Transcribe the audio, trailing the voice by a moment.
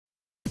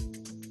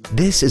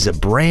This is a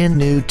brand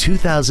new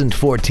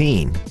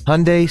 2014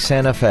 Hyundai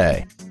Santa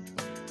Fe.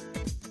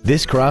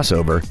 This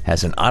crossover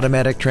has an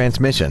automatic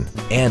transmission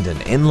and an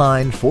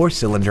inline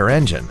 4-cylinder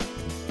engine.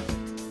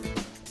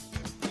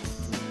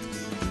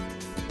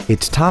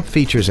 Its top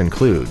features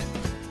include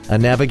a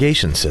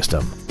navigation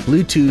system,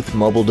 Bluetooth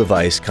mobile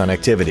device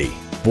connectivity,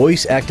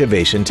 voice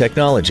activation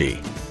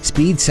technology,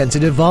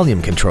 speed-sensitive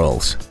volume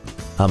controls,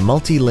 a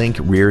multi-link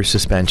rear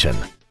suspension,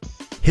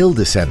 hill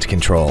descent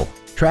control,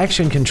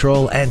 traction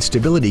control and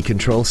stability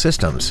control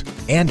systems,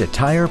 and a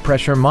tire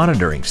pressure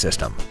monitoring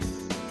system.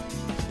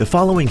 The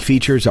following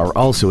features are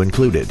also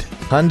included: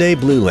 Hyundai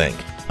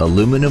BlueLink,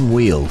 aluminum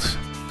wheels,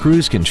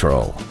 cruise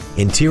control,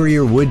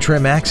 interior wood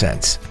trim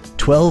accents,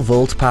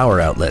 12-volt power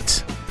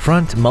outlets,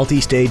 front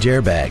multi-stage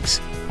airbags,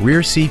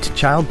 rear seat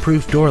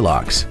child-proof door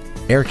locks,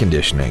 air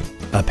conditioning,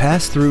 a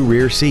pass-through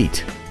rear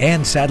seat,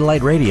 and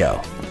satellite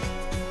radio.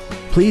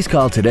 Please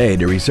call today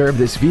to reserve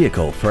this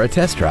vehicle for a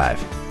test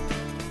drive.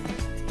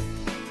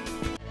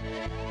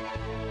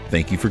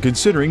 Thank you for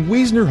considering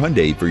Wiesner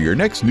Hyundai for your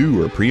next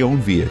new or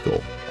pre-owned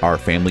vehicle. Our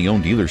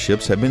family-owned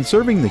dealerships have been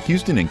serving the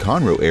Houston and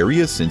Conroe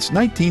area since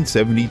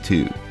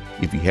 1972.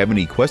 If you have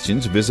any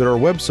questions, visit our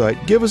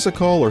website, give us a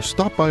call, or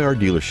stop by our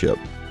dealership.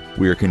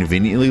 We are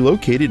conveniently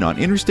located on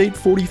Interstate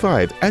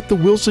 45 at the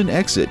Wilson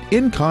exit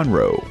in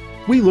Conroe.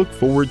 We look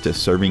forward to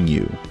serving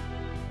you.